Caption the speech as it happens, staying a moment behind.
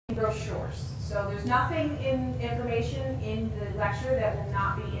brochures. So there's nothing in information in the lecture that will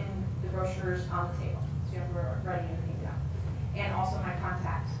not be in the brochures on the table. So you don't have to write anything down. And also my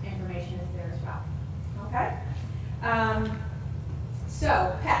contact information is there as well. Okay?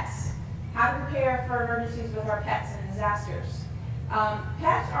 So pets. How to prepare for emergencies with our pets and disasters.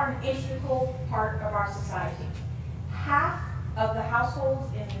 Pets are an integral part of our society. Half of the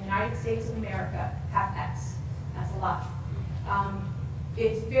households in the United States of America have pets. That's a lot.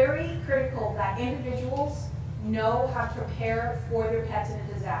 It's very critical that individuals know how to prepare for their pets in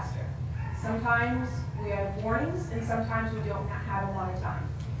a disaster. Sometimes we have warnings and sometimes we don't have a lot of time.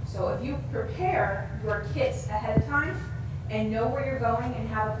 So if you prepare your kits ahead of time and know where you're going and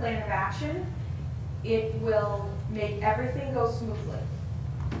have a plan of action, it will make everything go smoothly.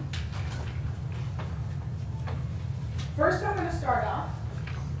 First, I'm going to start off.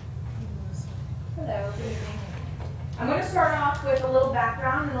 Hello, good evening. I'm going to start off with a little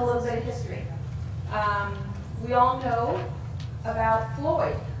background and a little bit of history. We all know about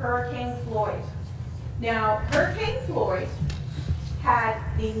Floyd, Hurricane Floyd. Now, Hurricane Floyd had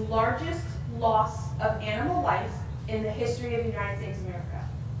the largest loss of animal life in the history of the United States of America.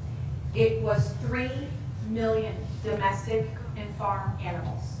 It was 3 million domestic and farm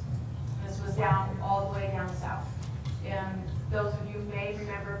animals. This was down all the way down south. And those of you may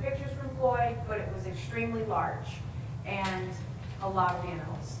remember pictures from Floyd, but it was extremely large and a lot of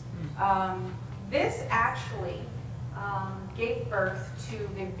animals. This actually gave birth to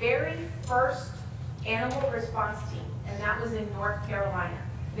the very first animal response team, and that was in North Carolina.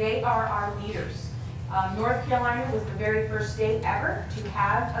 They are our leaders. North Carolina was the very first state ever to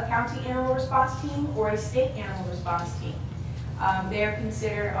have a county animal response team or a state animal response team. They are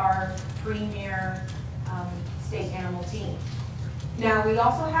considered our premier state animal team. Now we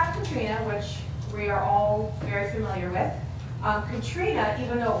also have Katrina, which we are all very familiar with. Katrina,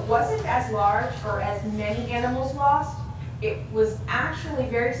 even though it wasn't as large or as many animals lost, it was actually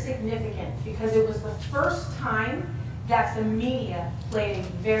very significant because it was the first time that the media played a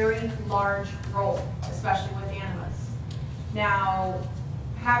very large role, especially with animals. Now,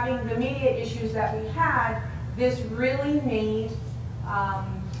 having the media issues that we had, this really made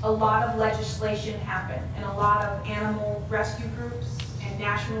a lot of legislation happen, and a lot of animal rescue groups and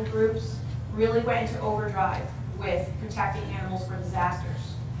national groups really went into overdrive with protecting animals from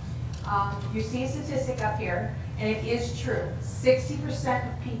disasters. You see a statistic up here, and it is true.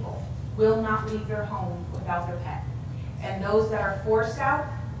 60% of people will not leave their home without their pet. And those that are forced out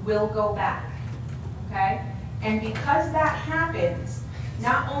will go back, okay? And because that happens,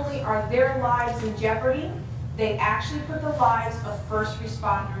 not only are their lives in jeopardy, they actually put the lives of first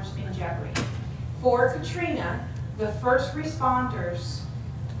responders in jeopardy. For Katrina, the first responders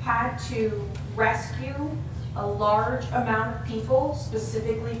had to rescue a large amount of people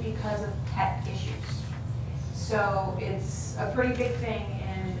specifically because of pet issues. So it's a pretty big thing,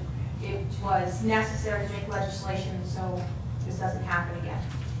 and it was necessary to make legislation so this doesn't happen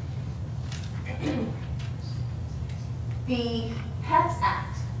again. The Pets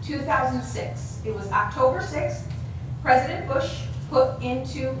Act, 2006. It was October 6th. President Bush put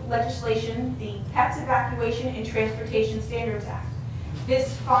into legislation the Pets Evacuation and Transportation Standards Act.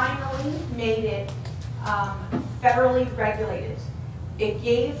 This finally made it federally regulated. It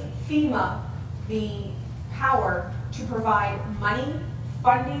gave FEMA the power to provide money,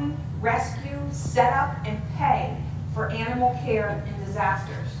 funding, rescue, setup, and pay for animal care in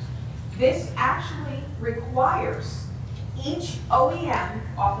disasters. This actually requires each OEM,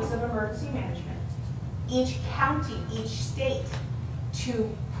 Office of Emergency Management, each county, each state,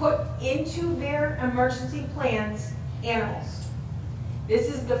 to put into their emergency plans animals. This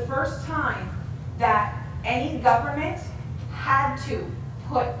is the first time that any government had to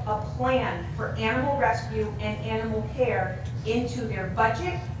put a plan for animal rescue and animal care into their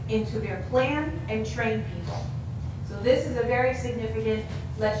budget, into their plan, and train people. So this is a very significant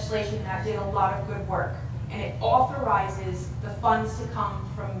legislation that did a lot of good work, and it authorizes the funds to come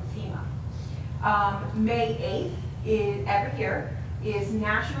from FEMA. May 8th, every year, is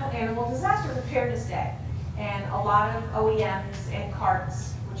National Animal Disaster Preparedness Day, and a lot of OEMs and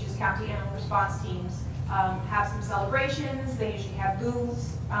CARTs, which is County Animal Response Teams, have some celebrations. They usually have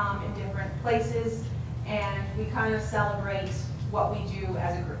booths in different places, and we kind of celebrate what we do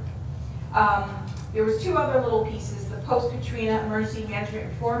as a group. There was two other little pieces, the Post-Katrina Emergency Management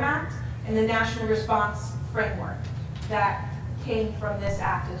Reform Act and the National Response Framework that came from this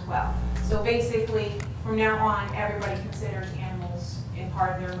act as well. So basically, from now on, everybody considers animals in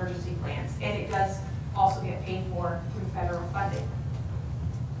part of their emergency plans, and it does also get paid for through federal funding.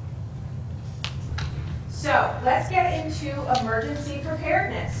 So let's get into emergency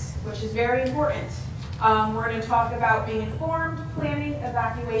preparedness. which is very important. We're going to talk about being informed, planning,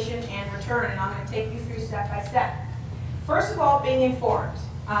 evacuation, and return, and I'm going to take you through step by step. First of all, being informed,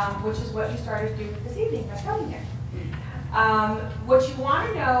 which is what you started to do this evening by coming here. What you want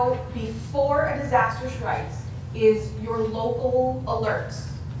to know before a disaster strikes is your local alerts.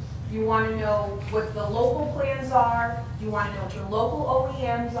 You want to know what the local plans are, you want to know what your local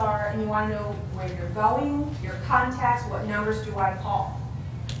OEMs are, and you want to know where you're going, your contacts, what numbers do I call.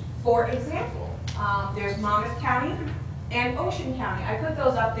 For example, there's Monmouth County and Ocean County. I put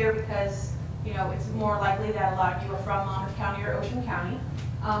those up there because, you know, it's more likely that a lot of you are from Monmouth County or Ocean County.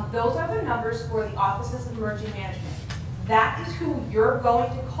 Those are the numbers for the Offices of Emergency Management. That is who you're going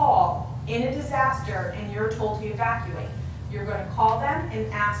to call in a disaster and you're told to evacuate. You're going to call them and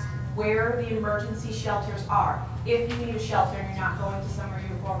ask where the emergency shelters are, if you need a shelter and you're not going to somewhere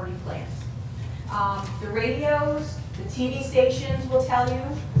you've already planned. The radios, the TV stations will tell you.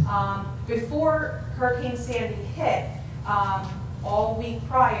 Before Hurricane Sandy hit, all week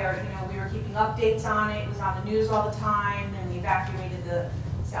prior, you know, we were keeping updates on it. It was on the news all the time, and we evacuated the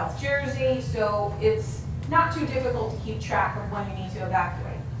South Jersey, so it's not too difficult to keep track of when you need to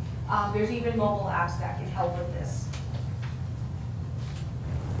evacuate. There's even mobile apps that can help with this.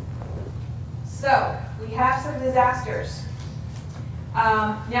 So, we have some disasters.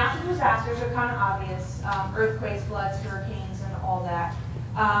 Natural disasters are kind of obvious, earthquakes, floods, hurricanes, and all that.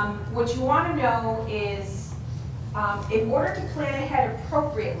 What you want to know is, in order to plan ahead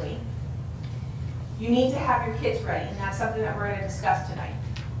appropriately, you need to have your kids ready, and that's something that we're going to discuss tonight.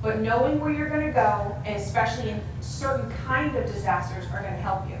 But knowing where you're going to go, and especially in certain kind of disasters, are going to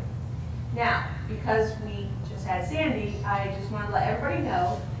help you. Now, because we just had Sandy, I just want to let everybody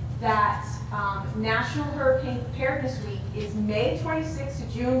know that National Hurricane Preparedness Week is May 26th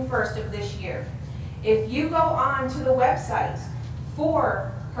to June 1st of this year. If you go on to the website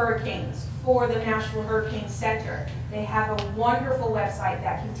for hurricanes, for the National Hurricane Center, they have a wonderful website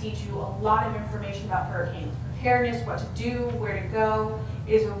that can teach you a lot of information about hurricane preparedness, what to do, where to go.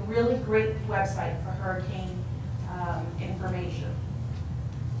 It is a really great website for hurricane information.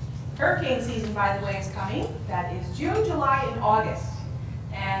 Hurricane season, by the way, is coming. That is June, July, and August.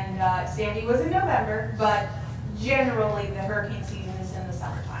 And Sandy was in November, but generally the hurricane season is in the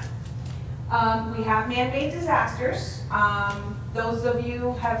summertime. We have man-made disasters. Those of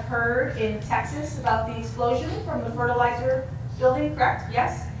you have heard in Texas about the explosion from the fertilizer building, correct?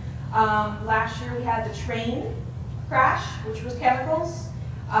 Yes? Last year we had the train crash, which was chemicals,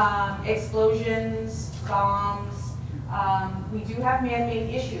 explosions, bombs. We do have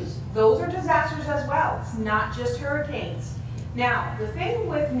man-made issues. Those are disasters as well. It's not just hurricanes. Now, the thing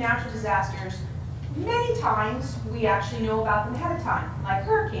with natural disasters, many times we actually know about them ahead of time. Like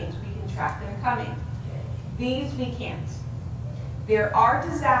hurricanes, we can track them coming. These we can't. There are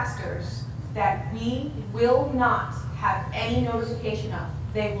disasters that we will not have any notification of.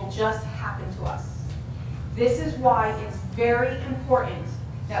 They will just happen to us. This is why it's very important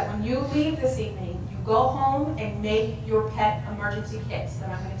that when you leave this evening, you go home and make your pet emergency kits that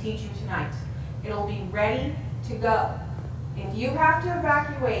I'm going to teach you tonight. It'll be ready to go. If you have to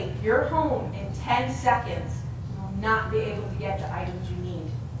evacuate your home in 10 seconds, you will not be able to get the items you need,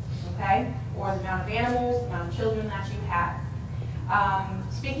 okay? Or the amount of animals, the amount of children that you have.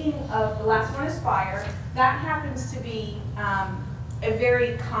 Speaking of, the last one is fire. That happens to be a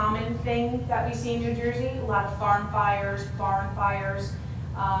very common thing that we see in New Jersey. A lot of farm fires, barn fires.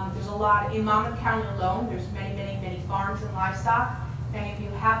 There's a lot, in Monmouth County alone, there's many farms and livestock. And if you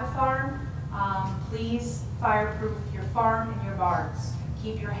have a farm, please fireproof your farm and your barns.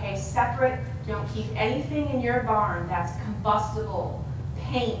 Keep your hay separate. Don't keep anything in your barn that's combustible,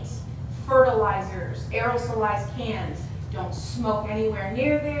 paint, fertilizers, aerosolized cans. Don't smoke anywhere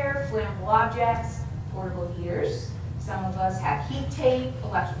near there, flammable objects, portable heaters. Some of us have heat tape,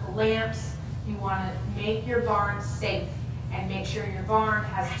 electrical lamps. You want to make your barn safe and make sure your barn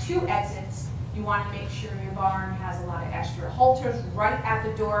has 2 exits. You want to make sure your barn has a lot of extra halters right at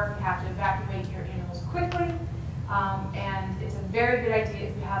the door if you have to evacuate your animals quickly. And it's a very good idea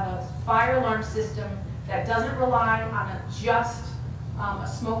if you have a fire alarm system that doesn't rely on just a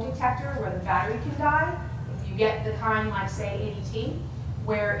smoke detector where the battery can die. If you get the kind like, say, ADT,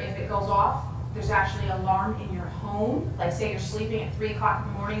 where if it goes off, there's actually an alarm in your home. Like, say you're sleeping at 3 o'clock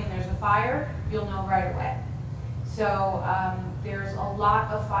in the morning and there's a fire, you'll know right away. So there's a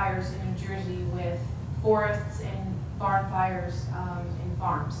lot of fires in New Jersey with forests and barn fires in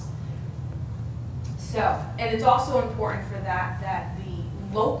farms. So, and it's also important for that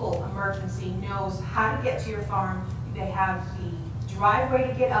the local emergency knows how to get to your farm. They have the driveway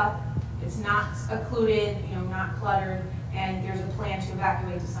to get up. It's not occluded, not cluttered. and there's a plan to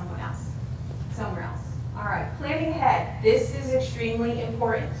evacuate to somewhere else. All right, planning ahead. This is extremely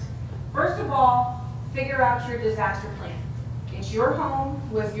important. First of all, figure out your disaster plan. It's your home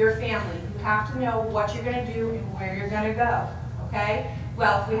with your family. You have to know what you're going to do and where you're going to go, okay?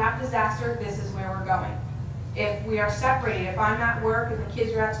 Well, if we have disaster, this is where we're going. If we are separated, if I'm at work and the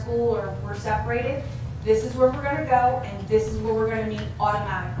kids are at school or we're separated, this is where we're going to go and this is where we're going to meet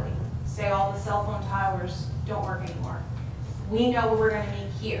automatically. Say all the cell phone towers don't work anymore. We know where we're going to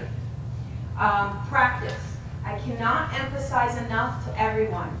meet here. Practice. I cannot emphasize enough to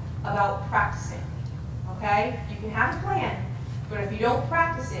everyone about practicing, okay? You can have a plan, but if you don't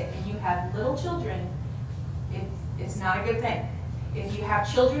practice it and you have little children, it's not a good thing. If you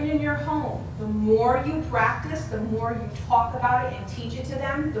have children in your home, the more you practice, the more you talk about it and teach it to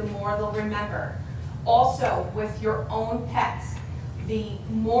them, the more they'll remember. Also, with your own pets, the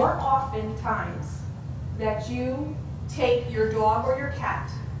more often times that you take your dog or your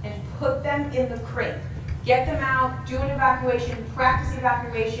cat and put them in the crate, get them out, do an evacuation, practice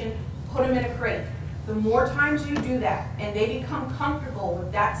evacuation, put them in a crate. The more times you do that and they become comfortable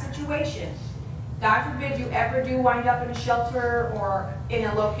with that situation, God forbid you ever do wind up in a shelter or in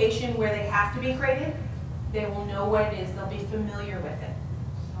a location where they have to be crated, they will know what it is. They'll be familiar with it.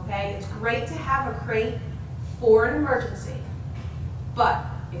 Okay? It's great to have a crate for an emergency, but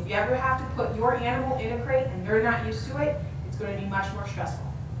if you ever have to put your animal in a crate and they're not used to it, it's going to be much more stressful.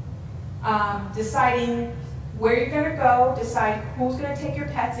 Deciding where you're going to go, decide who's going to take your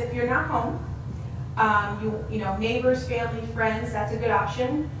pets if you're not home. You know, neighbors, family, friends, that's a good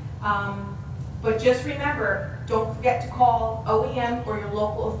option. But just remember, don't forget to call OEM or your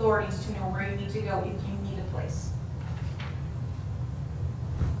local authorities to know where you need to go if you need a place.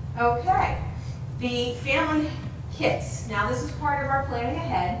 Okay, the family kits. Now this is part of our planning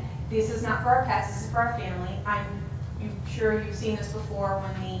ahead. This is not for our pets, this is for our family. I'm sure you've seen this before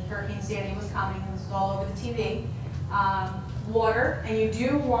when the Hurricane Sandy was coming. This was all over the TV. Water, and you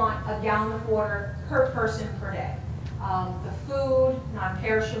do want a gallon of water per person per day. The food,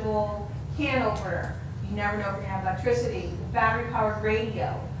 non-perishable, can opener. You never know if you're going to have electricity. The battery-powered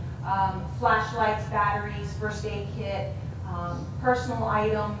radio, flashlights, batteries, first aid kit, personal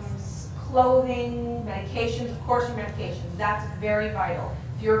items, clothing, medications, of course your medications. That's very vital.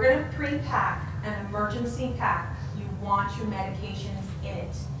 If you're going to pre-pack an emergency pack, you want your medications in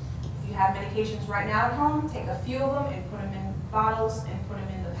it. If you have medications right now at home, take a few of them and put them in bottles and put them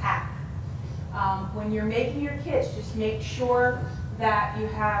in the pack. When you're making your kits, just make sure that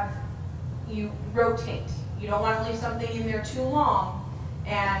you rotate. You don't want to leave something in there too long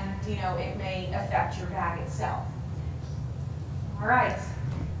and it may affect your bag itself. All right,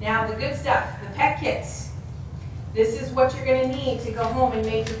 now the good stuff, the pet kits. This is what you're going to need to go home and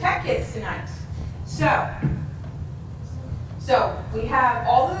make your pet kits tonight. So we have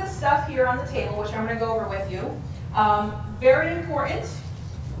all of this stuff here on the table, which I'm going to go over with you. Very important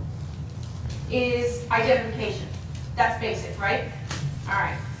is identification. That's basic, right? All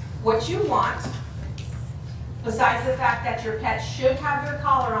right. What you want, besides the fact that your pet should have their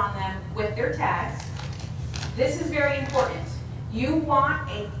collar on them with their tags, this is very important. You want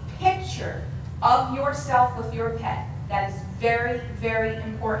a picture of yourself with your pet. That is very, very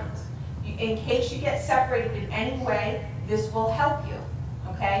important. In case you get separated in any way, this will help you,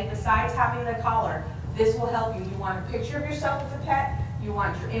 okay? Besides having the collar, this will help you. You want a picture of yourself with the pet, you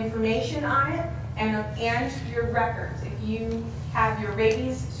want your information on it, and your records. If you have your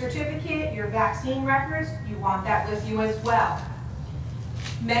rabies certificate, your vaccine records, you want that with you as well.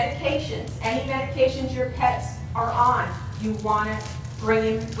 Medications, any medications your pets are on, you want to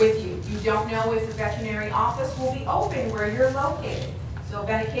bring them with you. You don't know if the veterinary office will be open where you're located. So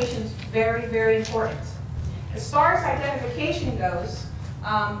medications, very, very important. As far as identification goes,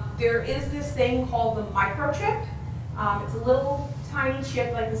 there is this thing called the microchip. It's a little tiny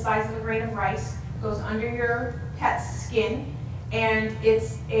chip like the size of a grain of rice, goes under your pet's skin, and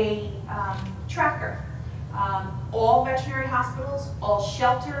it's a tracker. All veterinary hospitals, all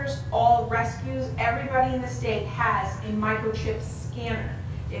shelters, all rescues, everybody in the state has a microchip scanner.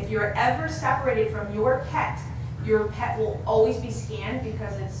 If you're ever separated from your pet will always be scanned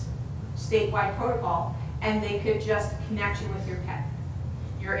because it's statewide protocol, and they could just connect you with your pet.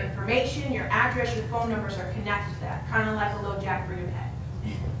 Your information, your address, your phone numbers are connected to that, kind of like a LoJack for your pet.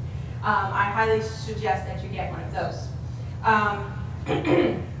 I highly suggest that you get one of those.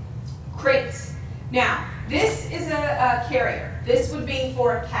 Crates. Now, this is a carrier. This would be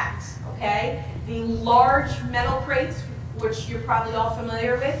for a cat, okay? The large metal crates, which you're probably all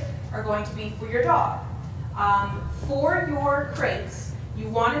familiar with, are going to be for your dog. For your crates, you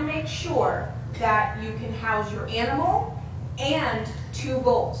want to make sure that you can house your animal and 2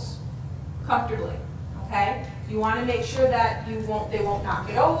 bowls, comfortably, okay? You want to make sure that they won't knock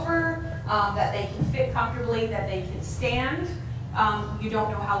it over, that they can fit comfortably, that they can stand. You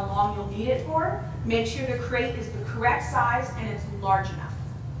don't know how long you'll need it for. Make sure the crate is the correct size and it's large enough,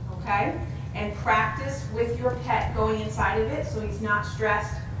 okay? And practice with your pet going inside of it so he's not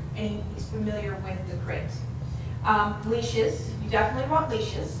stressed and he's familiar with the crate. Leashes, you definitely want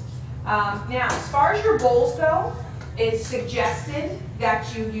leashes. Now, as far as your bowls go, it's suggested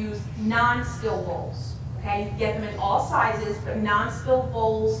that you use non-spill bowls. Okay, you can get them in all sizes, but non-spill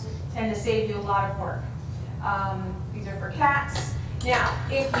bowls tend to save you a lot of work. These are for cats. Now,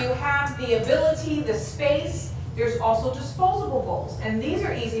 if you have the ability, the space, there's also disposable bowls. And these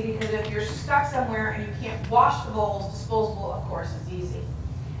are easy because if you're stuck somewhere and you can't wash the bowls, disposable, of course, is easy.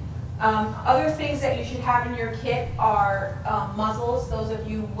 Other things that you should have in your kit are muzzles. Those of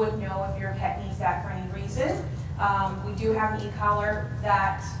you would know if your pet needs that for any reason. We do have an e-collar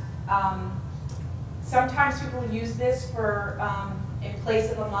that sometimes people use this for in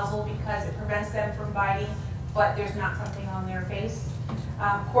place of a muzzle because it prevents them from biting, but there's not something on their face.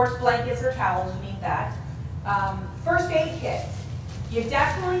 Of course, blankets or towels, you need that. First aid kit. You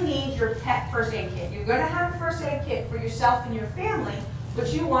definitely need your pet first aid kit. You're going to have a first aid kit for yourself and your family,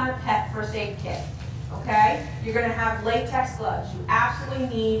 but you want a pet first aid kit, okay? You're going to have latex gloves. You absolutely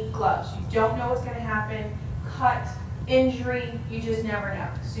need gloves. You don't know what's going to happen. Cut, injury, you just never know.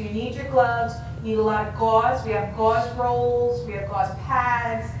 So you need your gloves. You need a lot of gauze. We have gauze rolls. We have gauze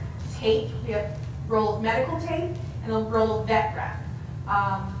pads, tape. We have a roll of medical tape and a roll of vet wrap.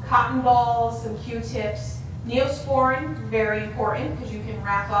 Cotton balls, some Q-tips. Neosporin, very important because you can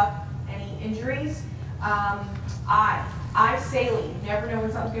wrap up any injuries. Eye saline, you never know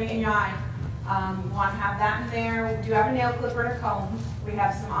when something's going to get in your eye. You want to have that in there. We do have a nail clipper and a comb. We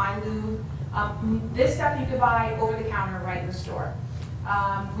have some eye lube. This stuff you could buy over the counter right in the store.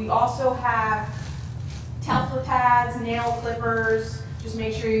 We also have Telfa pads, nail clippers. Just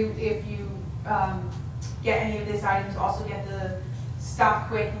make sure if you get any of these items, also get the Stop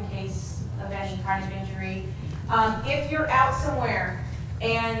Quick in case of any kind of injury. If you're out somewhere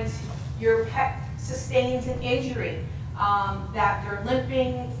and your pet sustains an injury, that they're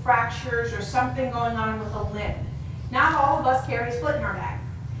limping, fractures, or something going on with a limb. Not all of us carry a splint in our bag,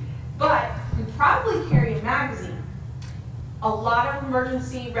 but we probably carry a magazine. A lot of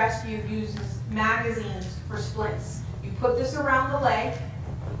emergency rescue uses magazines for splints. You put this around the leg,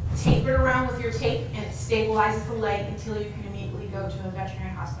 tape it around with your tape, and it stabilizes the leg until you can immediately go to a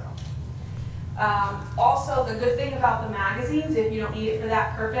veterinary hospital. Also, the good thing about the magazines, if you don't need it for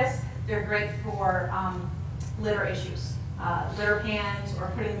that purpose, they're great for litter issues, litter pans,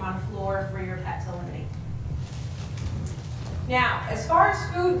 or putting them on the floor for your pet to eliminate. Now, as far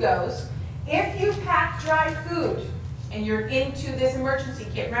as food goes, if you pack dry food and you're into this emergency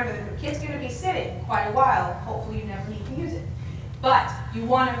kit, remember the kit's going to be sitting quite a while. Hopefully you never need to use it. But you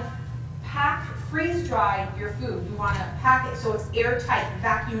want to freeze dry your food. You want to pack it so it's airtight,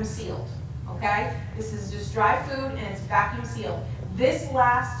 vacuum sealed. Okay? This is just dry food and it's vacuum sealed. This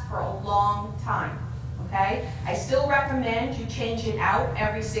lasts for a long time. Okay? I still recommend you change it out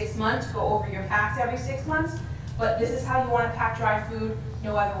every 6 months, go over your packs every 6 months, but this is how you want to pack dry food,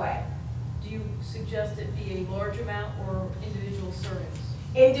 no other way. Do you suggest it be a large amount or individual servings?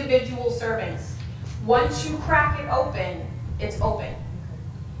 Individual servings. Once you crack it open, it's open.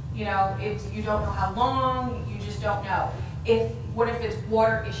 You know, you don't know how long, you just don't know. What if it's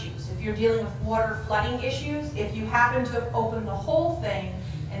water issues? If you're dealing with water flooding issues, if you happen to have opened the whole thing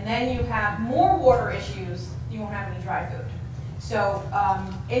and then you have more water issues, you won't have any dry food. So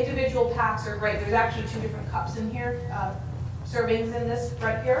individual packs are great. There's actually 2 different cups in here, servings in this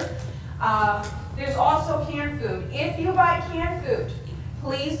right here. There's also canned food. If you buy canned food,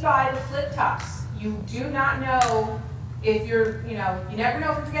 please buy the flip tops. You do not know if you're, you never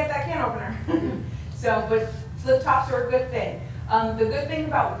know if you forget that can opener. But flip tops are a good thing. The good thing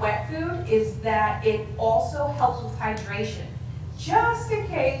about wet food is that it also helps with hydration. Just in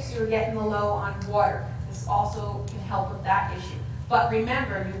case you're getting low on water, this also can help with that issue. But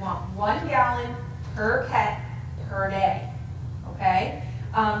remember, you want 1 gallon per pet per day, okay?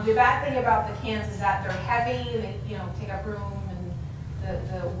 The bad thing about the cans is that they're heavy, they take up room, and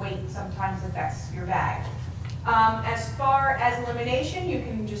the weight sometimes affects your bag. As far as elimination, you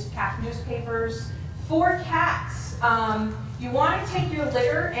can just pack newspapers. For cats, you want to take your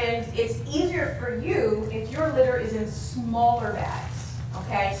litter, and it's easier for you if your litter is in smaller bags,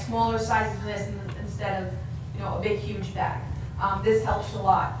 okay? Smaller sizes than this instead of a big, huge bag. This helps a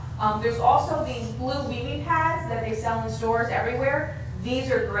lot. There's also these blue wee-wee pads that they sell in stores everywhere.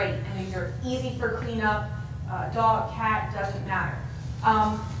 These are great, and these are easy for cleanup. dog, cat, doesn't matter.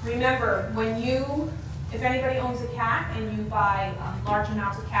 Remember, if anybody owns a cat and you buy large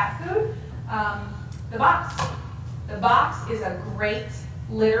amounts of cat food, the box is a great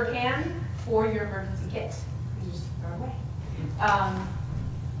litter pan for your emergency kit. You just throw it away.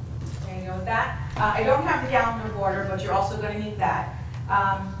 There you go with that. I don't have the gallon of water, but you're also going to need that.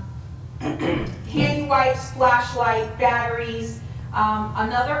 Handy wipes, flashlight, batteries.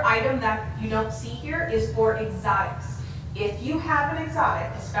 Another item that you don't see here is for exotics. If you have an exotic,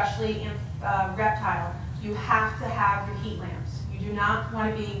 especially in reptile, you have to have your heat lamps. You do not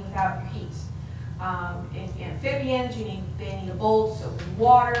want to be without your heat. In amphibians, they need a bowl, soap and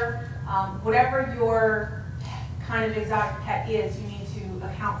water. Whatever your kind of exotic pet is, you need to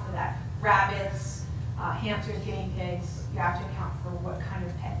account for that. Rabbits, hamsters, guinea pigs, you have to account for what kind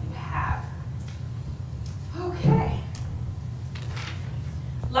of pet you have. Okay.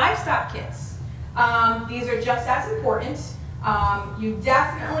 Livestock kits. These are just as important. You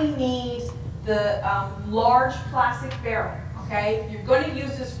definitely need the large plastic barrel, okay? You're going to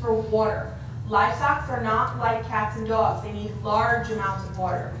use this for water. Livestock are not like cats and dogs. They need large amounts of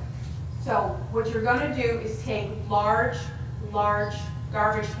water. So what you're going to do is take large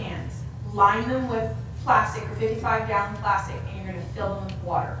garbage cans, line them with plastic or 55-gallon plastic, and you're going to fill them with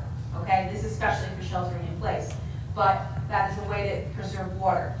water, okay? This is especially for sheltering in place, but that is a way to preserve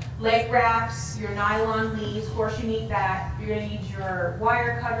water. Leg wraps, your nylon leaves, of course you need that. You're going to need your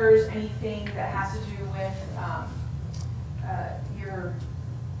wire cutters, anything that has to do with your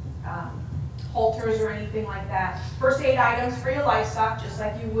halters or anything like that. First aid items for your livestock, just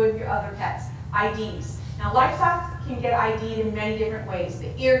like you would your other pets. IDs. Now livestock can get ID'd in many different ways.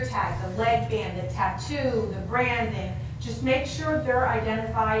 The ear tag, the leg band, the tattoo, the branding. Just make sure they're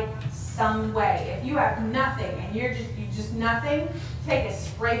identified some way. If you have nothing and you're just nothing, take a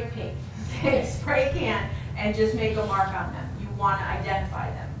spray paint, take a spray can and just make a mark on them. You want to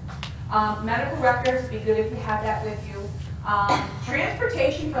identify them. Medical records, be good if you have that with you.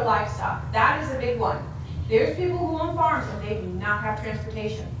 Transportation for livestock, that is a big one. There's people who own farms and they do not have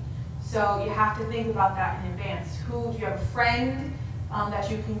transportation. So you have to think about that in advance. Do you have a friend that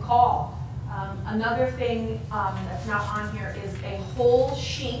you can call? Another thing that's not on here is a whole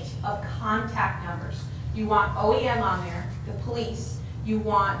sheet of contact numbers. You want OEM on there, the police, you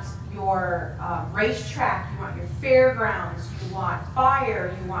want your racetrack, you want your fairgrounds, you want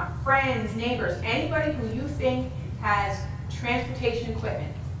fire, you want friends, neighbors, anybody who you think has transportation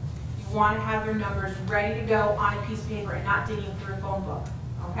equipment. You want to have their numbers ready to go on a piece of paper and not digging through a phone book,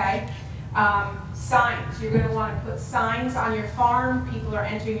 okay? Signs, you're going to want to put signs on your farm, people are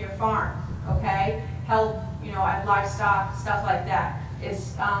entering your farm, okay? Help, at livestock, stuff like that.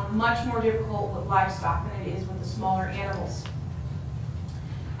 It's much more difficult with livestock than it is with the smaller animals.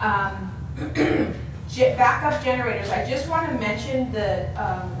 Backup generators. I just want to mention the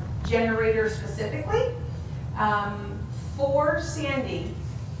generator specifically. For Sandy,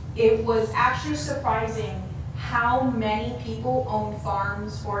 it was actually surprising how many people own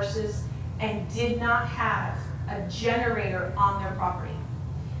farms, horses, and did not have a generator on their property.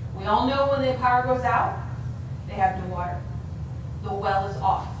 We all know when the power goes out, they have no water. The well is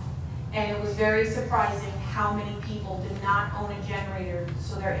off. And it was very surprising how many people did not own a generator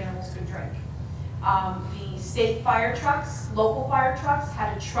so their animals could drink. The state fire trucks, local fire trucks,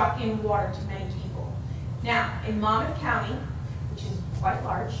 had to truck in water to many people. Now, in Monmouth County, which is quite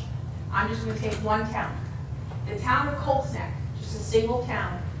large, I'm just going to take one town. The town of Colts Neck, just a single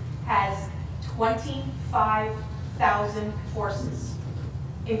town, has 25,000 horses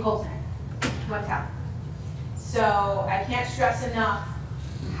in Colts Neck, one town. So I can't stress enough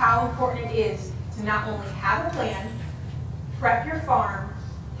how important it is to not only have a plan, prep your farm,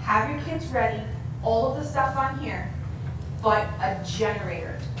 have your kids ready, all of the stuff on here, but a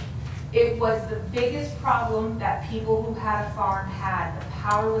generator. It was the biggest problem that people who had a farm had. The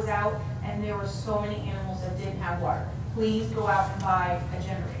power was out and there were so many animals that didn't have water. Please go out and buy a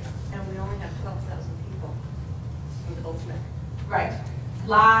generator. And we only have 12,000 people in Colts Neck. Right.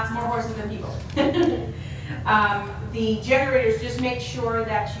 Lots more horses than people. The generators, just make sure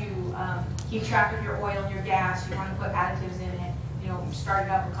that you keep track of your oil and your gas. You want to put additives in it. Start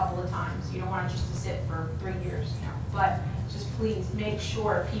it up a couple of times. You don't want it just to sit for 3 years. But just please make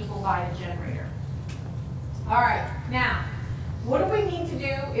sure people buy the generator. All right. Now, what do we need to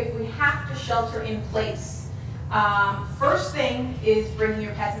do if we have to shelter in place? First thing is bringing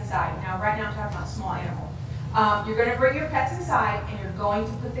your pets inside. Now, right now I'm talking about small animal. You're going to bring your pets inside and you're going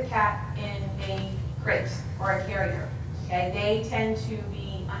to put the cat in a crate or a carrier. Okay? They tend to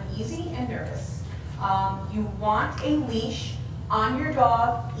be uneasy and nervous. You want a leash on your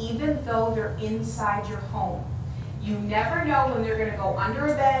dog even though they're inside your home. You never know when they're going to go under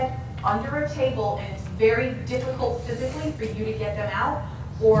a bed, under a table, and it's very difficult physically for you to get them out,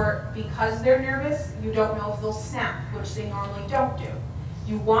 or because they're nervous, you don't know if they'll snap, which they normally don't do.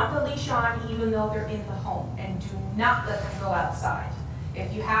 You want the leash on even though they're in the home, and do not let them go outside.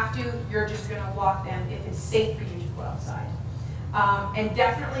 If you have to, you're just going to walk them if it's safe for you to go outside. And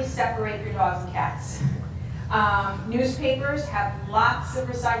definitely separate your dogs and cats. Newspapers have lots of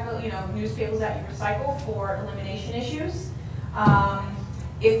newspapers that you recycle for elimination issues.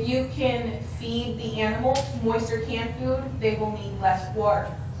 If you can feed the animals moist or canned food, they will need less water.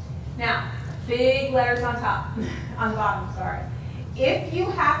 Now, big letters on top, on the bottom, sorry. If you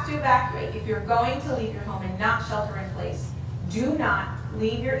have to evacuate, if you're going to leave your home and not shelter in place, do not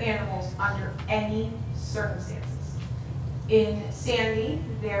leave your animals under any circumstances. In Sandy,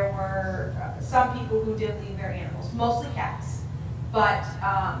 there were some people who did leave their animals, mostly cats, but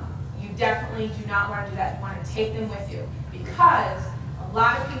you definitely do not want to do that. You want to take them with you, because a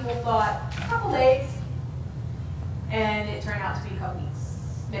lot of people thought a couple days, and it turned out to be a couple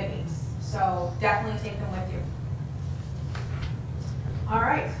weeks, many weeks. So definitely take them with you. All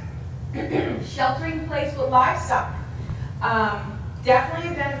right, sheltering in place with livestock. Definitely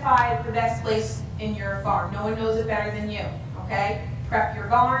identify the best place in your farm. No one knows it better than you, okay? Prep your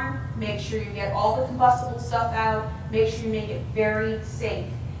barn, make sure you get all the combustible stuff out, make sure you make it very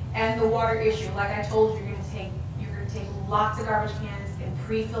safe. And the water issue, like I told you, you're gonna take lots of garbage cans and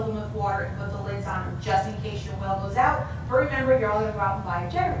pre-fill them with water and put the lids on them just in case your well goes out. But remember, you're all gonna go out and buy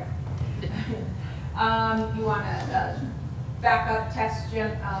a generator. You wanna back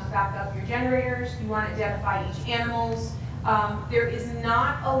up your generators. You wanna identify each animal's. There is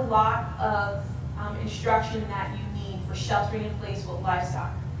not a lot of instruction that you need for sheltering in place with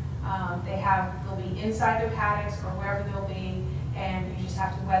livestock. They'll be inside their paddocks or wherever they'll be, and you just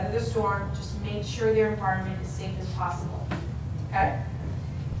have to weather the storm. Just make sure their environment is safe as possible. Okay?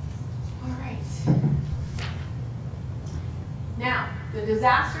 All right. Now, the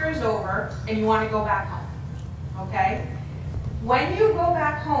disaster is over, and you want to go back home. Okay? When you go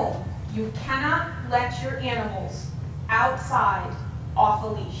back home, you cannot let your animals outside off a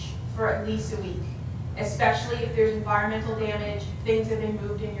leash for at least a week, especially if there's environmental damage, things have been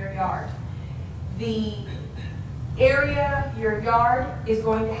moved in your yard. The area, your yard, is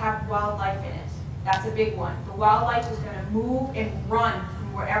going to have wildlife in it. That's a big one. The wildlife is going to move and run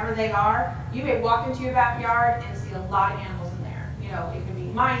from wherever they are. You may walk into your backyard and see a lot of animals in there. You know, it could be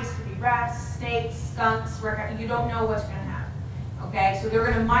mice, it could be rats, snakes, skunks, you don't know what's going to happen. Okay, so they're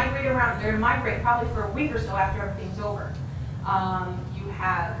going to migrate around. They're going to migrate probably for a week or so after everything's over. You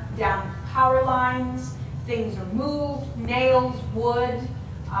have down power lines, things are moved, nails, wood,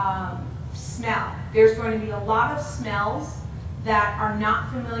 smell. There's going to be a lot of smells that are not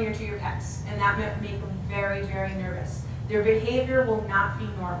familiar to your pets, and that might make them very, very nervous. Their behavior will not be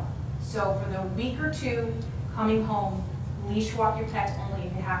normal. So for the week or two coming home, leash walk your pets only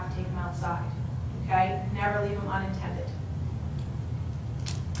if you have to take them outside. Okay, never leave them unattended.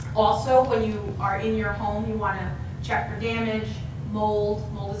 Also, when you are in your home, you want to check for damage, mold.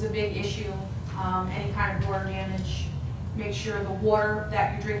 Mold is a big issue. Any kind of water damage. Make sure the water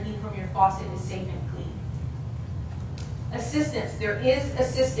that you're drinking from your faucet is safe and clean. Assistance. There is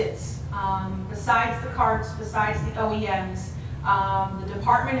assistance. Besides the carts, besides the OEMs, the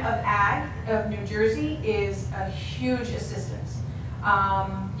Department of Ag of New Jersey is a huge assistance.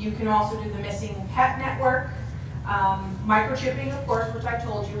 You can also do the Missing Pet Network. Microchipping, of course, which I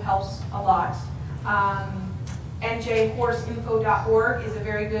told you helps a lot. NJHorseInfo.org is a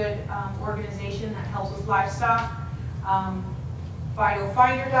very good organization that helps with livestock.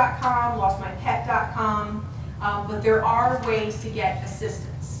 VitoFinder.com, LostMyPet.com, but there are ways to get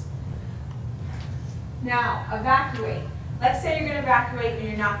assistance. Now, evacuate. Let's say you're going to evacuate and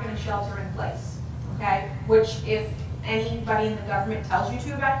you're not going to shelter in place, okay? Which, if anybody in the government tells you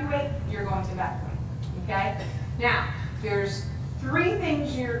to evacuate, you're going to evacuate, okay? Now, there's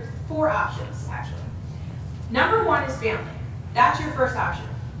four options, actually. Number one is family. That's your first option.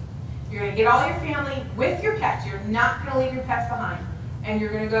 You're going to get all your family with your pets. You're not going to leave your pets behind. And you're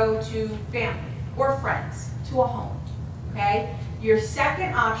going to go to family or friends to a home, okay? Your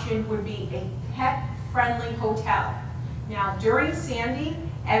second option would be a pet-friendly hotel. Now, during Sandy,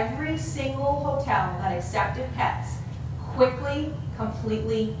 every single hotel that accepted pets quickly,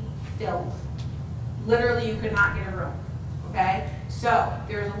 completely filled. Literally, you could not get a room, okay? So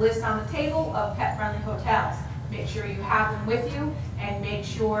there's a list on the table of pet-friendly hotels. Make sure you have them with you, and make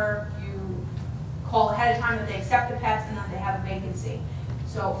sure you call ahead of time that they accept the pets and that they have a vacancy.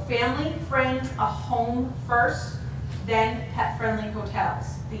 So family, friends, a home first, then pet-friendly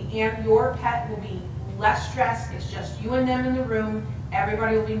hotels. Your pet will be less stressed, it's just you and them in the room,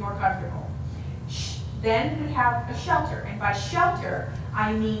 everybody will be more comfortable. Then we have a shelter, and by shelter,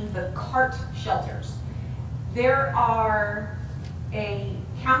 I mean the cart shelters. There are a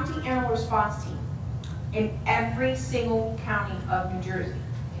county animal response team in every single county of New Jersey,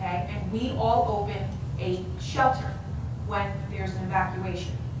 okay? And we all open a shelter when there's an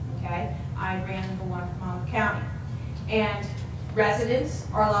evacuation, okay? I ran the one from Monmouth County. And residents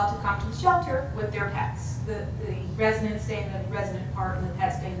are allowed to come to the shelter with their pets. The residents stay in the resident part and the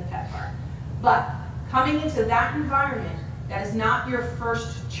pets stay in the pet part. But coming into that environment, that is not your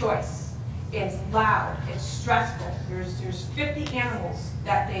first choice. It's loud, it's stressful. There's 50 animals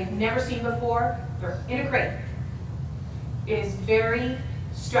that they've never seen before. They're in a crate. It is very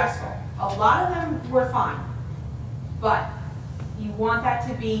stressful. A lot of them were fine, but you want that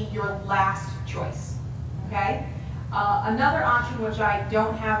to be your last choice, okay? Another option, which I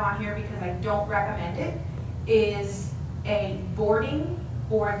don't have on here because I don't recommend it, is a boarding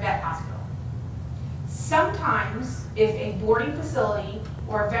or a vet hospital. Sometimes, if a boarding facility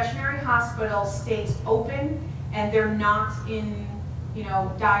or a veterinary hospital stays open and they're not in,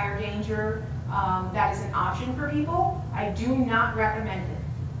 dire danger, that is an option for people. I do not recommend it.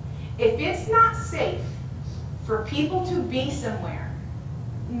 If it's not safe for people to be somewhere,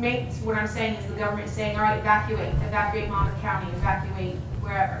 what I'm saying is the government is saying, all right, evacuate Monmouth County, evacuate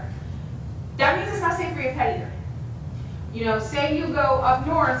wherever. That means it's not safe for your pet either. Say you go up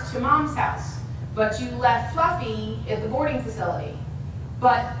north to mom's house, but you left Fluffy at the boarding facility,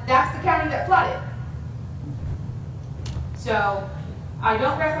 but that's the county that flooded. So I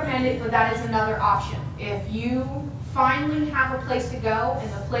don't recommend it, but that is another option. If you finally have a place to go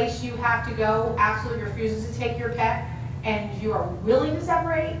and the place you have to go absolutely refuses to take your pet, and you are willing to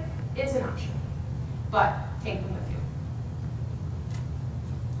separate, it's an option. But take them with you.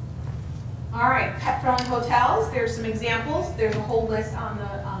 All right, pet-friendly hotels. There's some examples. There's a whole list on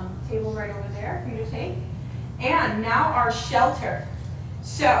the table right over there for you to take. And now our shelter.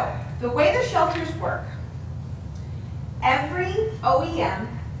 So the way the shelters work, every OEM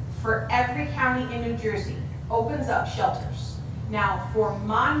for every county in New Jersey opens up shelters. Now for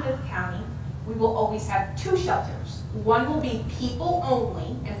Monmouth County, we will always have 2 shelters. One will be people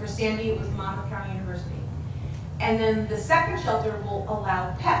only, and for Sandy it was Monmouth County University. And then the second shelter will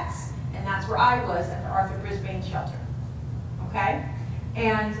allow pets, and that's where I was at the Arthur Brisbane shelter, okay?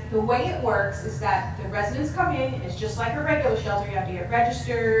 And the way it works is that the residents come in, and it's just like a regular shelter, you have to get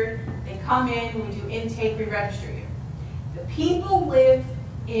registered, they come in, we do intake, we register you. The people live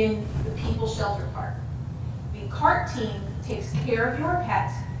in the people shelter part. The cart team takes care of your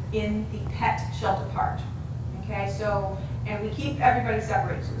pet in the pet shelter part. Okay, so, and we keep everybody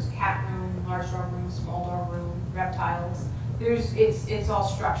separated. So there's a cat room, large dog room, small dog room, reptiles. It's all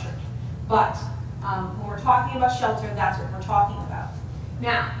structured. But when we're talking about shelter, that's what we're talking about.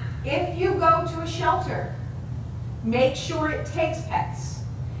 Now, if you go to a shelter, make sure it takes pets.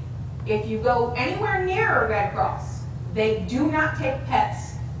 If you go anywhere near a Red Cross, they do not take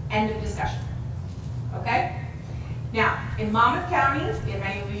pets. End of discussion. Okay? Now, in Monmouth County, if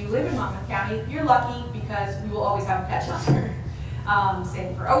any of you live in Monmouth County, you're lucky because we will always have a pet shelter.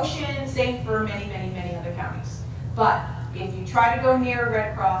 Same for Ocean, same for many, many, many other counties. But if you try to go near a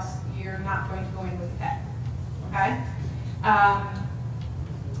Red Cross, you're not going to go in with a pet. Okay?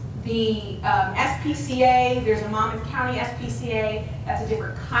 The SPCA, there's a Monmouth County SPCA, that's a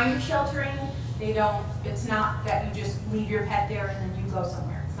different kind of sheltering. It's not that you just leave your pet there and then you go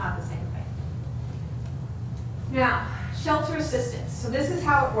somewhere. It's not the same thing. Now, shelter assistance. So this is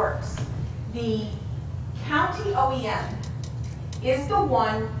how it works. The county OEM is the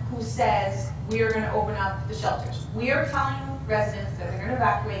one who says we are going to open up the shelters. We are telling residents that they're going to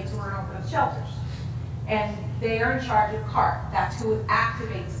evacuate, so we're going to open up the shelters. And they are in charge of CART. That's who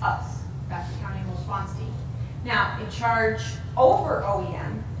activates us. That's the county animal response team. Now, in charge over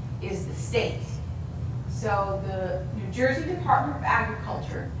OEM is the state. So the New Jersey Department of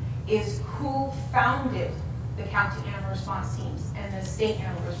Agriculture is who founded the county animal response teams and the state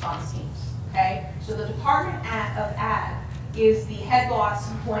animal response teams, okay? So the Department of Ag is the head boss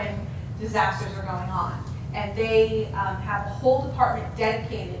when disasters are going on. And they have a whole department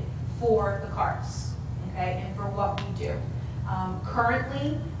dedicated for the carts, okay, and for what we do.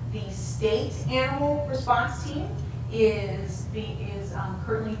 Currently, the state animal response team is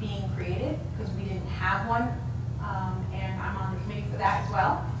currently being created because we didn't have one, and I'm on the committee for that as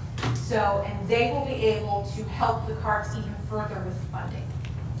well. So, and they will be able to help the carts even further with funding.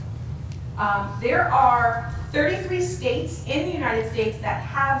 There are 33 states in the United States that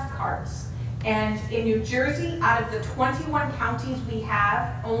have carts. And in New Jersey, out of the 21 counties we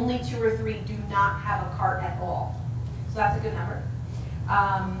have, only 2 or 3 do not have a cart at all. So that's a good number.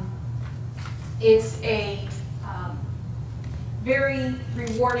 It's a very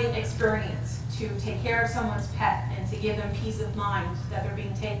rewarding experience to take care of someone's pet and to give them peace of mind that they're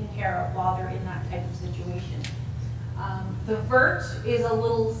being taken care of while they're in that type of situation. The VERT is a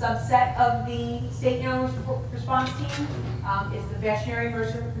little subset of the state animal response team. It's the veterinary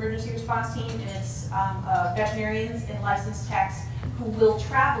emergency response team, and it's veterinarians and licensed techs who will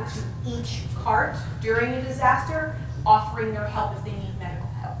travel to each cart during a disaster, offering their help if they need medical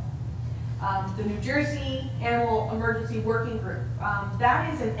help. The New Jersey Animal Emergency Working Group,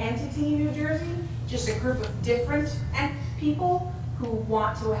 that is an entity in New Jersey, just a group of different people who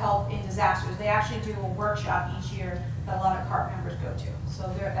want to help in disasters. They actually do a workshop each year that a lot of CART members go to.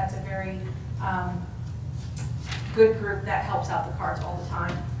 So that's a very good group that helps out the CARTs all the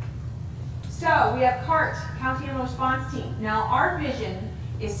time. So we have CART, County Animal Response Team. Now our vision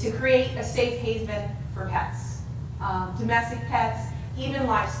is to create a safe haven for pets, domestic pets, even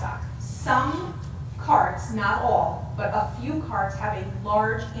livestock. Some CARTs, not all, but a few CARTs have a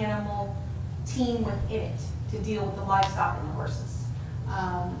large animal team within it to deal with the livestock and the horses.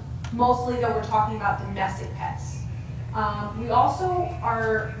 Mostly though we're talking about domestic pets. We also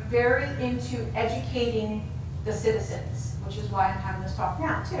are very into educating the citizens, which is why I'm having this talk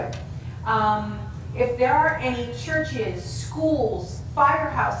now too. If there are any churches, schools,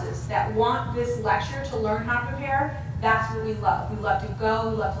 firehouses that want this lecture to learn how to prepare, that's what we love. We love to go,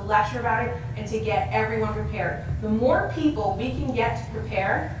 we love to lecture about it, and to get everyone prepared. The more people we can get to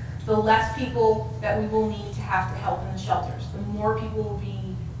prepare, the less people that we will need to have to help in the shelters. The more people will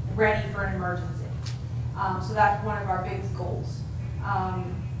be ready for an emergency. So that's one of our biggest goals.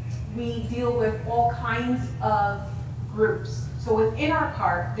 We deal with all kinds of groups. So within our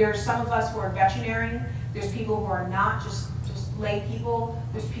CART, there's some of us who are veterinarian, there's people who are not, just lay people,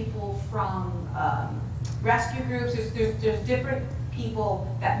 there's people from rescue groups, there's different people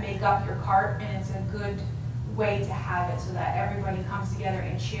that make up your CART, and it's a good way to have it so that everybody comes together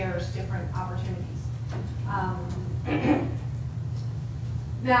and shares different opportunities.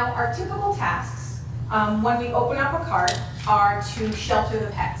 Now, our typical tasks when we open up a CART are to shelter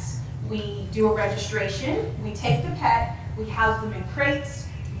the pets. We do a registration, we take the pet, we house them in crates,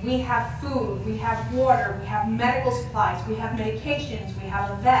 we have food, we have water, we have medical supplies, we have medications, we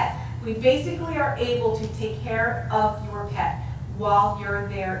have a vet. We basically are able to take care of your pet while you're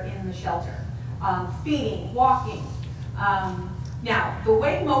there in the shelter. Feeding, walking. Now, the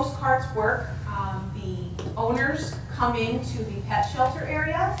way most CARTs work, the owners come into the pet shelter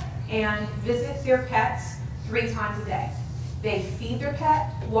area and visit their pets 3 times a day. They feed their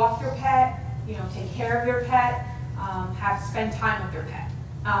pet, walk their pet, take care of their pet, have to spend time with their pet.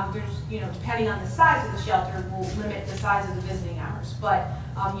 There's, depending on the size of the shelter, will limit the size of the visiting hours. But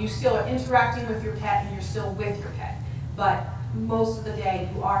you still are interacting with your pet and you're still with your pet. But most of the day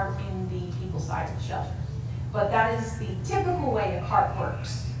you are in the people side of the shelter. But that is the typical way a CART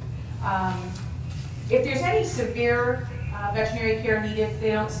works. If there's any severe veterinary care needed,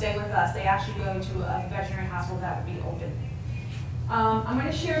 they don't stay with us. They actually go to a veterinary hospital that would be open. I'm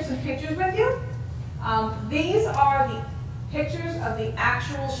going to share some pictures with you. These are the pictures of the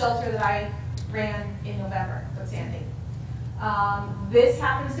actual shelter that I ran in November with Sandy. This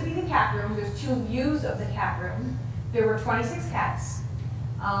happens to be the cat room. There's 2 views of the cat room. There were 26 cats.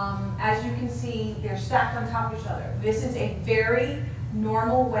 As you can see, they're stacked on top of each other. This is a very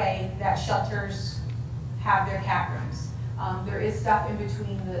normal way that shelters have their cat rooms. There is stuff in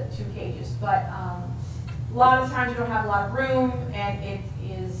between the 2 cages, but a lot of times you don't have a lot of room, and it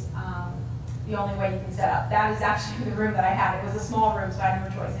is the only way you can set up. That is actually the room that I had. It was a small room, so I had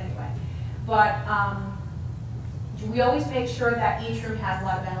no choice anyway. But we always make sure that each room has a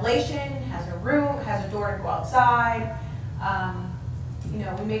lot of ventilation, has a door to go outside.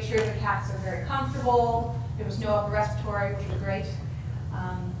 We make sure the cats are very comfortable. There was no upper respiratory, which was great.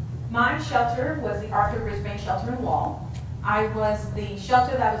 My shelter was the Arthur Brisbane Shelter and Wall. I was the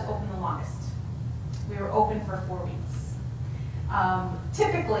shelter that was open the longest. We were open for 4 weeks.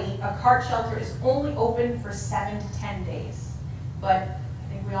 Typically, a CART shelter is only open for 7 to 10 days. But I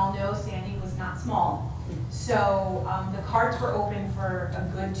think we all know Sandy was not small. So the CARTs were open for a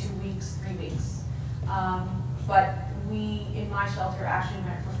good 2 weeks, 3 weeks. But we, in my shelter, actually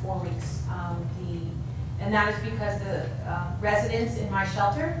went for 4 weeks. And that is because the residents in my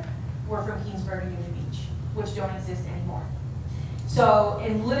shelter were from Keensburg and Union Beach, which don't exist anymore. So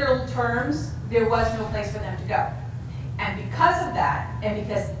in literal terms, there was no place for them to go. And because of that, and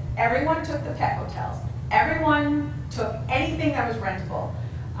because everyone took the pet hotels, everyone took anything that was rentable,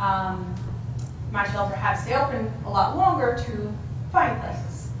 my shelter had to stay open a lot longer to find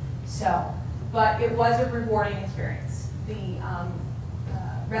places. So, but it was a rewarding experience. The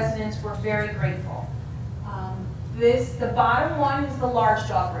residents were very grateful. The bottom one is the large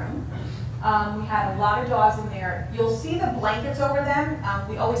dog room. We had a lot of dogs in there. You'll see the blankets over them.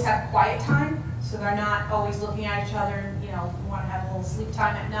 We always have quiet time, so they're not always looking at each other. And, you know, we want to have a little sleep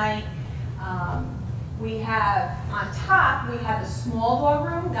time at night. We have, on top, we have the small dog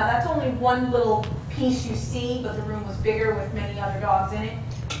room. Now that's only one little piece you see, but the room was bigger with many other dogs in it.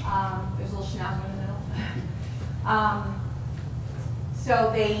 There's a little schnauzer in the middle.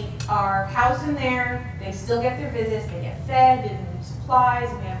 So they are housed in there. They still get their visits. They get fed and supplies,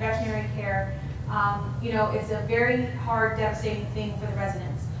 and we have veterinary care. You know, it's a very hard, devastating thing for the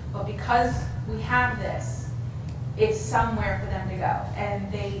residents. But because we have this, it's somewhere for them to go.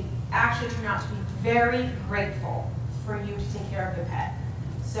 And they actually turn out to be very grateful for you to take care of their pet.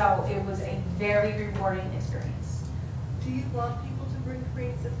 So it was a very rewarding experience. Do you want people to bring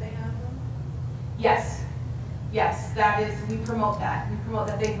crates if they have them? Yes. Yes, that is, we promote that. We promote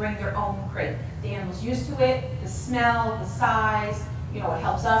that they bring their own crate. The animal's used to it, the smell, the size, you know, it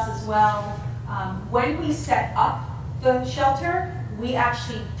helps us as well. When we set up the shelter, we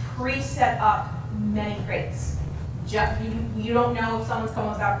actually pre-set up many crates. You don't know if someone's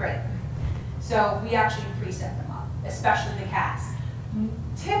coming without a crate. So we actually pre-set them up, especially the cats.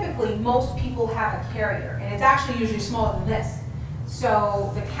 Typically, most people have a carrier, and it's actually usually smaller than this.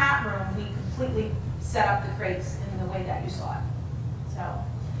 So the cat room, we completely set up the crates in the way that you saw it. So,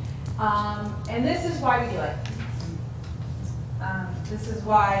 and this is why we do it. This is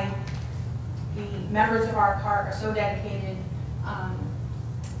why the members of our park are so dedicated.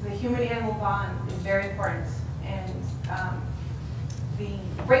 The human-animal bond is very important, and the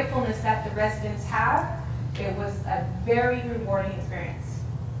gratefulness that the residents have, it was a very rewarding experience.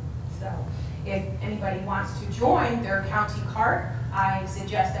 So if anybody wants to join their county cart, I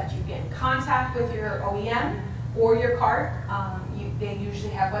suggest that you get in contact with your OEM or your cart. They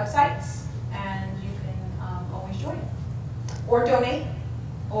usually have websites, and you can always join it. Or donate,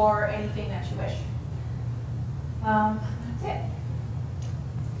 or anything that you wish. That's it.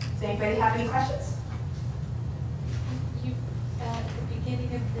 Does anybody have any questions? At the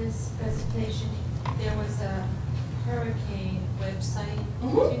beginning of this presentation, there was a hurricane website.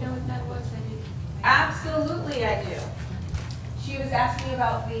 Mhm. Do you know what that was? Absolutely, I do. She was asking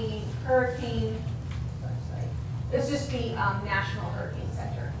about the hurricane website. It's just the National Hurricane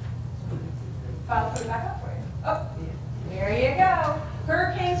Center. I'll put it back up for you. Oh, there you go.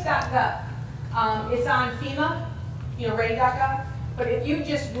 Hurricanes.gov. It's on FEMA, you know, ready.gov. But if you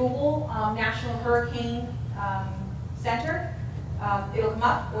just Google National Hurricane Center, it'll come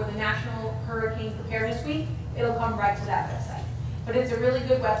up, or the National Hurricane Preparedness Week, it'll come right to that website. But it's a really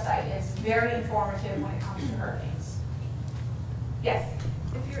good website. It's very informative when it comes to hurricanes. Yes?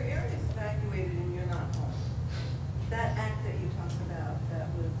 If your area is evacuated and you're not home, that act that you talked about that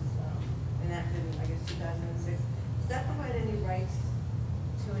was enacted in, I guess, 2006, does that provide any rights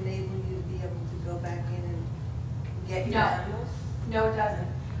to enable you to be able to go back in and get your animals? No, it doesn't.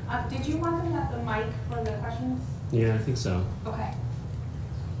 Did you want them at the mic for the questions? Yeah, I think so. Okay.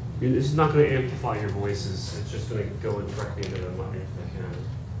 This is not going to amplify your voices. It's just going to go in directly into the mic.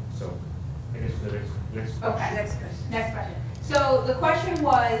 So, I guess the next question. Okay. Next question. So the question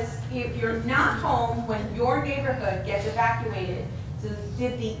was, if you're not home when your neighborhood gets evacuated,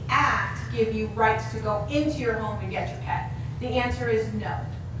 did the act give you rights to go into your home to get your pet? The answer is no.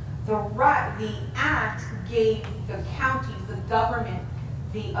 The act gave the counties, the government,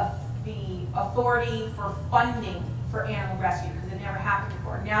 the authority for funding for animal rescue, because it never happened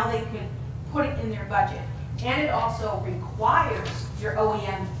before. Now they could put it in their budget. And it also requires your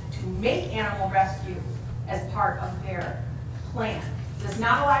OEM to make animal rescue as part of their plan. It does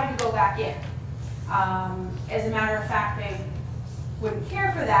not allow you to go back in. As a matter of fact, they wouldn't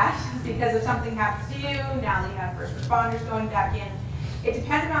care for that, because if something happens to you, now they have first responders going back in. It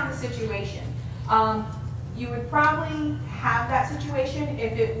depended on the situation. You would probably have that situation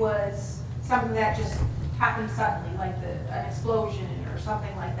if it was something that just happened suddenly, like an explosion or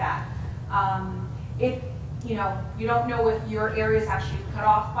something like that. You know, you don't know if your area is actually cut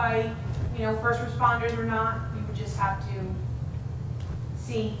off by, you know, first responders or not. You would just have to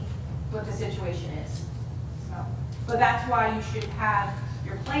see what the situation is. So, but that's why you should have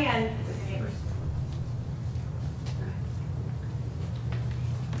your plan with your neighbors.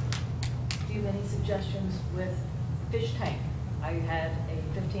 Do you have any suggestions with fish tank? I had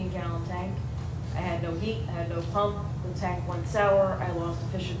a 15-gallon tank. I had no heat, I had no pump. The tank went sour. I lost a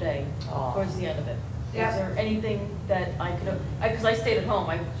fish a day towards the end of it. Yep. Is there anything that I could have, because I stayed at home,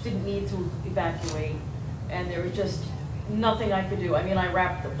 I didn't need to evacuate, and there was just nothing I could do. I mean, I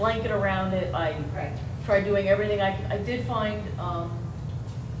wrapped the blanket around it, I Right. tried doing everything I could. I did find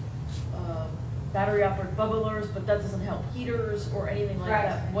battery operated bubblers, but that doesn't help heaters or anything like Right.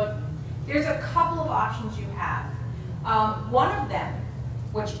 that. What, There's a couple of options you have. One of them,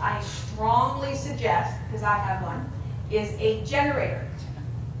 which I strongly suggest, because I have one, is a generator.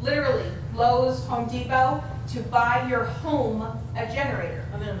 Literally, Lowe's, Home Depot, to buy your home a generator.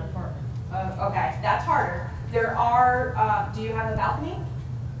 I'm in an apartment. Okay, that's harder. There are, do you have a balcony?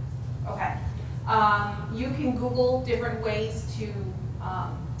 Okay. You can Google different ways to,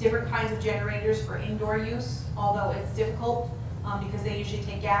 different kinds of generators for indoor use, although it's difficult because they usually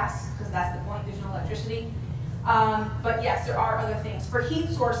take gas, because that's the point, there's no electricity. But yes, there are other things. For heat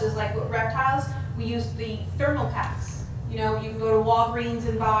sources, like with reptiles, we use the thermal packs. You know, you can go to Walgreens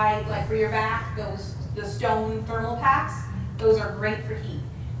and buy, like for your back, the stone thermal packs. Those are great for heat.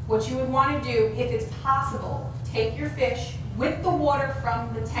 What you would want to do, if it's possible, take your fish with the water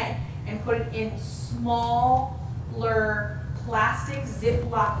from the tank and put it in smaller plastic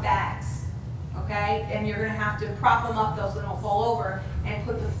Ziploc bags, okay? And you're going to have to prop them up so they don't fall over, and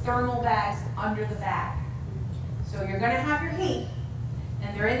put the thermal bags under the bag. So you're going to have your heat,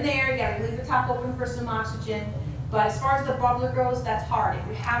 and they're in there. You got to leave the top open for some oxygen. But as far as the bubbler goes, that's hard. If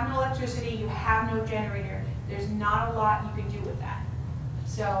you have no electricity, you have no generator, there's not a lot you can do with that.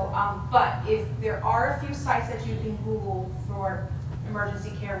 So, but if there are a few sites that you can Google for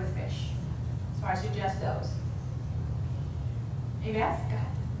emergency care with fish, so I suggest those. Anybody else? Go ahead.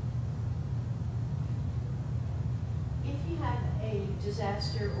 If you have a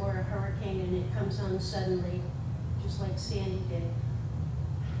disaster or a hurricane and it comes on suddenly, just like Sandy did,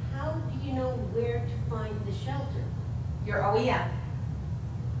 how do you know where to find the shelter? Your OEM,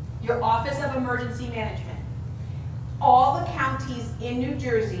 your Office of Emergency Management. All the counties in New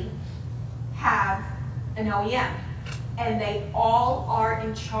Jersey have an OEM, and they all are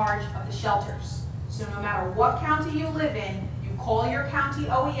in charge of the shelters. So no matter what county you live in, you call your county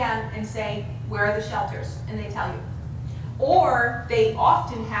OEM and say, where are the shelters? And they tell you. Or they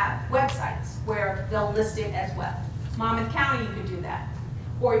often have websites where they'll list it as well. Monmouth County, you could do that.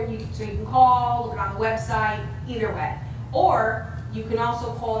 Or so you can call, look on the website, either way. Or you can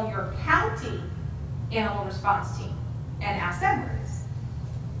also call your county animal response team and ask them where it is.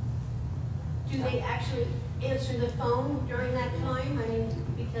 Do they actually answer the phone during that time? I mean,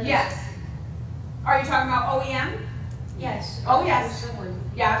 because... Yes. Are you talking about OEM? Yes. Oh, yes. Someone.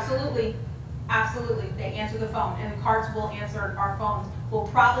 Yeah, absolutely. Absolutely. They answer the phone, and the cards will answer our phones. We'll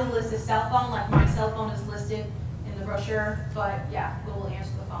probably list a cell phone, like my cell phone is listed in the brochure, but yeah, we'll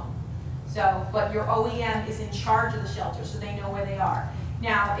answer the phone. So, but your OEM is in charge of the shelter, so they know where they are.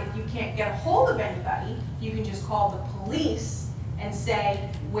 Now, if you can't get a hold of anybody, you can just call the police and say,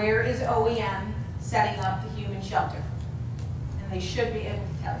 where is OEM setting up the human shelter? And they should be able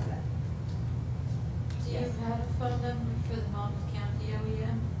to tell you that. Do you have a phone number for the Monmouth County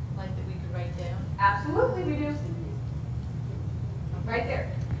OEM, like that we could write down? Absolutely, we do. Right there.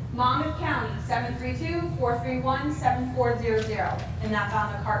 Monmouth County, 732-431-7400, and that's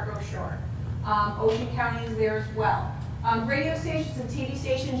on the CART brochure. Ocean County is there as well. Radio stations and TV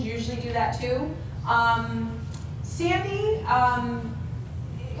stations usually do that too. Sandy,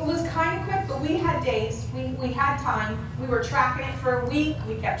 it was kind of quick, but we had days, we had time. We were tracking it for a week.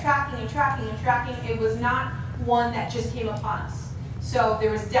 We kept tracking and tracking and tracking. It was not one that just came upon us. So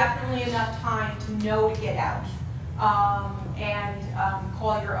there was definitely enough time to know to get out and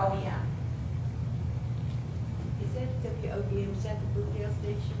call your OEM. Is that WOBM, is that the Brookdale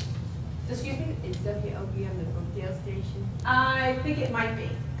station? Excuse me? Is WOBM the Brookdale station? I think it might be,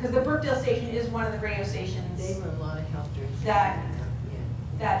 because the Brookdale station is one of the radio They stations were a lot of helpers. that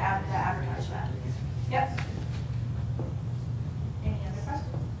Yeah. advertise that. Yep. Any other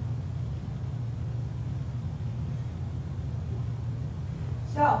questions?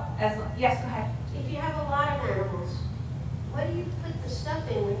 So, yes, go ahead. If you have a lot of animals, what do you put the stuff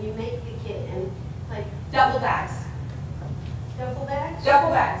in when you make the kit? And like Duffel bags. duffel bags? Duffel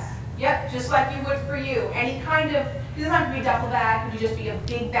bags. Yep, just like you would for you. Any kind of, it doesn't have to be a duffel bag, it could just be a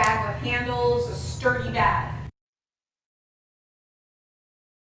big bag with handles, a sturdy bag.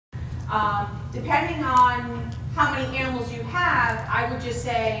 Depending on how many animals you have, I would just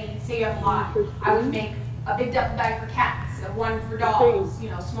say you have a lot. I would make a big duffel bag for cats, one for dogs,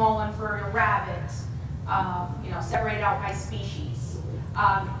 small one for a rabbit, separated out by species.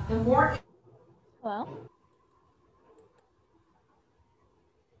 The more Hello?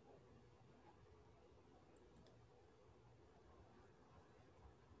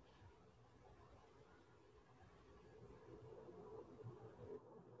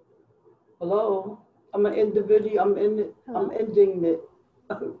 Hello, I'm an individual, I'm ending it,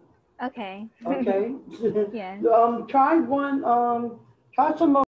 Okay. okay? Yeah. Try one, try some